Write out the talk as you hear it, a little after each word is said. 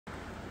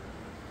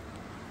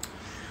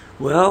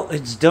Well,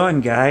 it's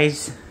done,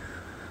 guys.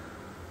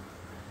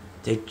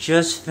 They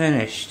just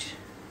finished.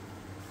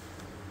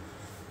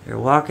 They're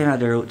walking out.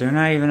 They're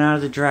not even out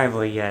of the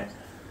driveway yet.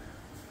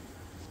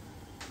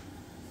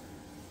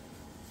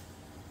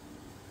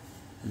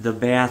 The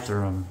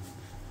bathroom.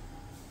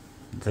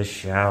 The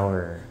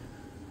shower.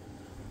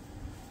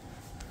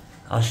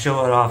 I'll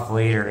show it off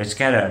later. It's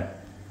got a...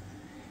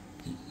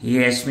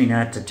 He asked me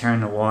not to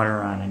turn the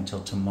water on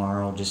until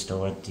tomorrow, just to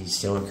let the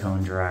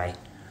silicone dry.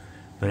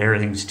 But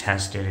everything's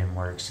tested and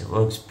works. It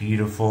looks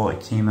beautiful.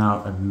 It came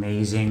out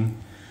amazing.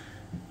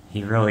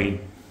 He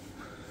really...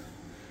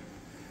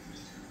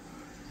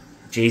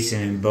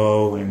 Jason and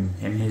Bo and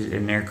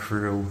their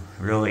crew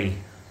really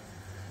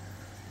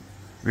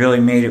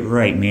made it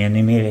right, man.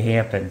 They made it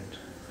happen.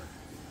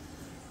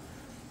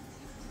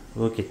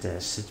 Look at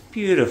this. It's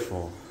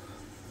beautiful.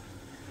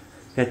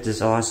 Got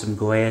this awesome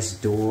glass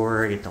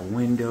door. I got the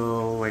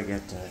window. I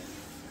got the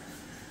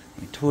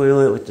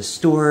toilet with the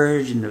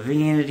storage and the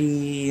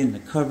vanity and the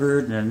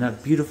cupboard and the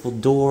beautiful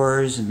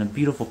doors and the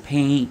beautiful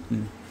paint.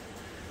 And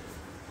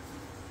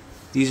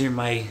these are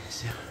my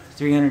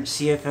 300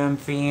 CFM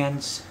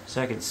fans,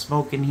 so I can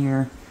smoke in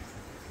here.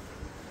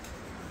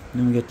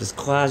 And then we got this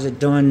closet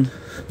done.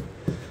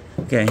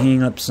 Gotta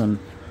hang up some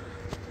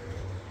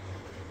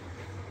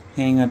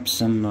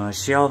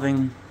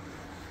shelving.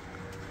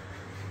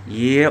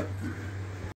 Yep.